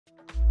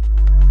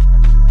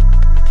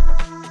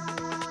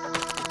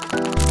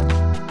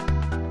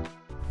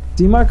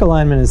DMARC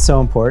alignment is so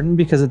important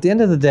because at the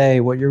end of the day,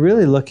 what you're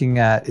really looking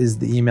at is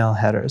the email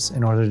headers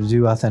in order to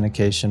do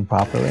authentication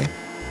properly.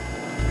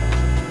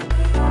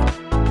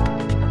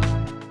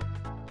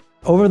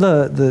 Over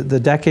the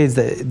decades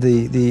that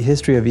the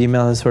history of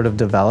email has sort of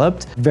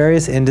developed,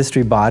 various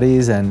industry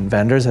bodies and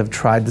vendors have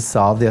tried to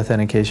solve the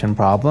authentication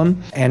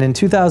problem. And in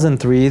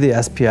 2003, the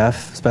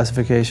SPF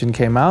specification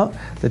came out.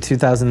 The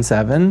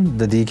 2007,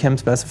 the DKIM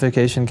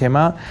specification came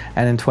out.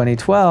 And in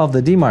 2012,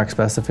 the DMARC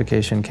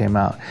specification came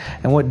out.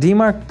 And what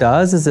DMARC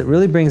does is it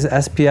really brings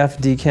SPF,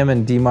 DKIM,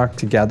 and DMARC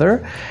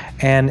together.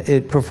 And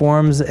it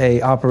performs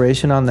an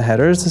operation on the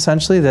headers,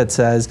 essentially, that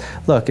says,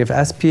 look, if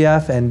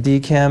SPF and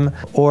DKIM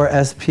or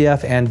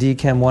SPF and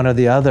DKIM, one or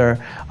the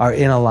other, are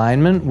in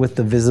alignment with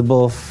the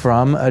visible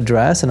from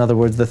address, in other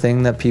words, the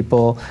thing that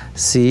people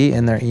see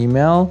in their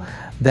email,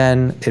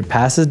 then it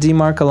passes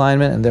DMARC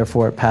alignment, and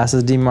therefore it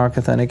passes DMARC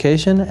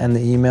authentication, and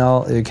the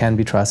email, it can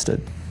be trusted.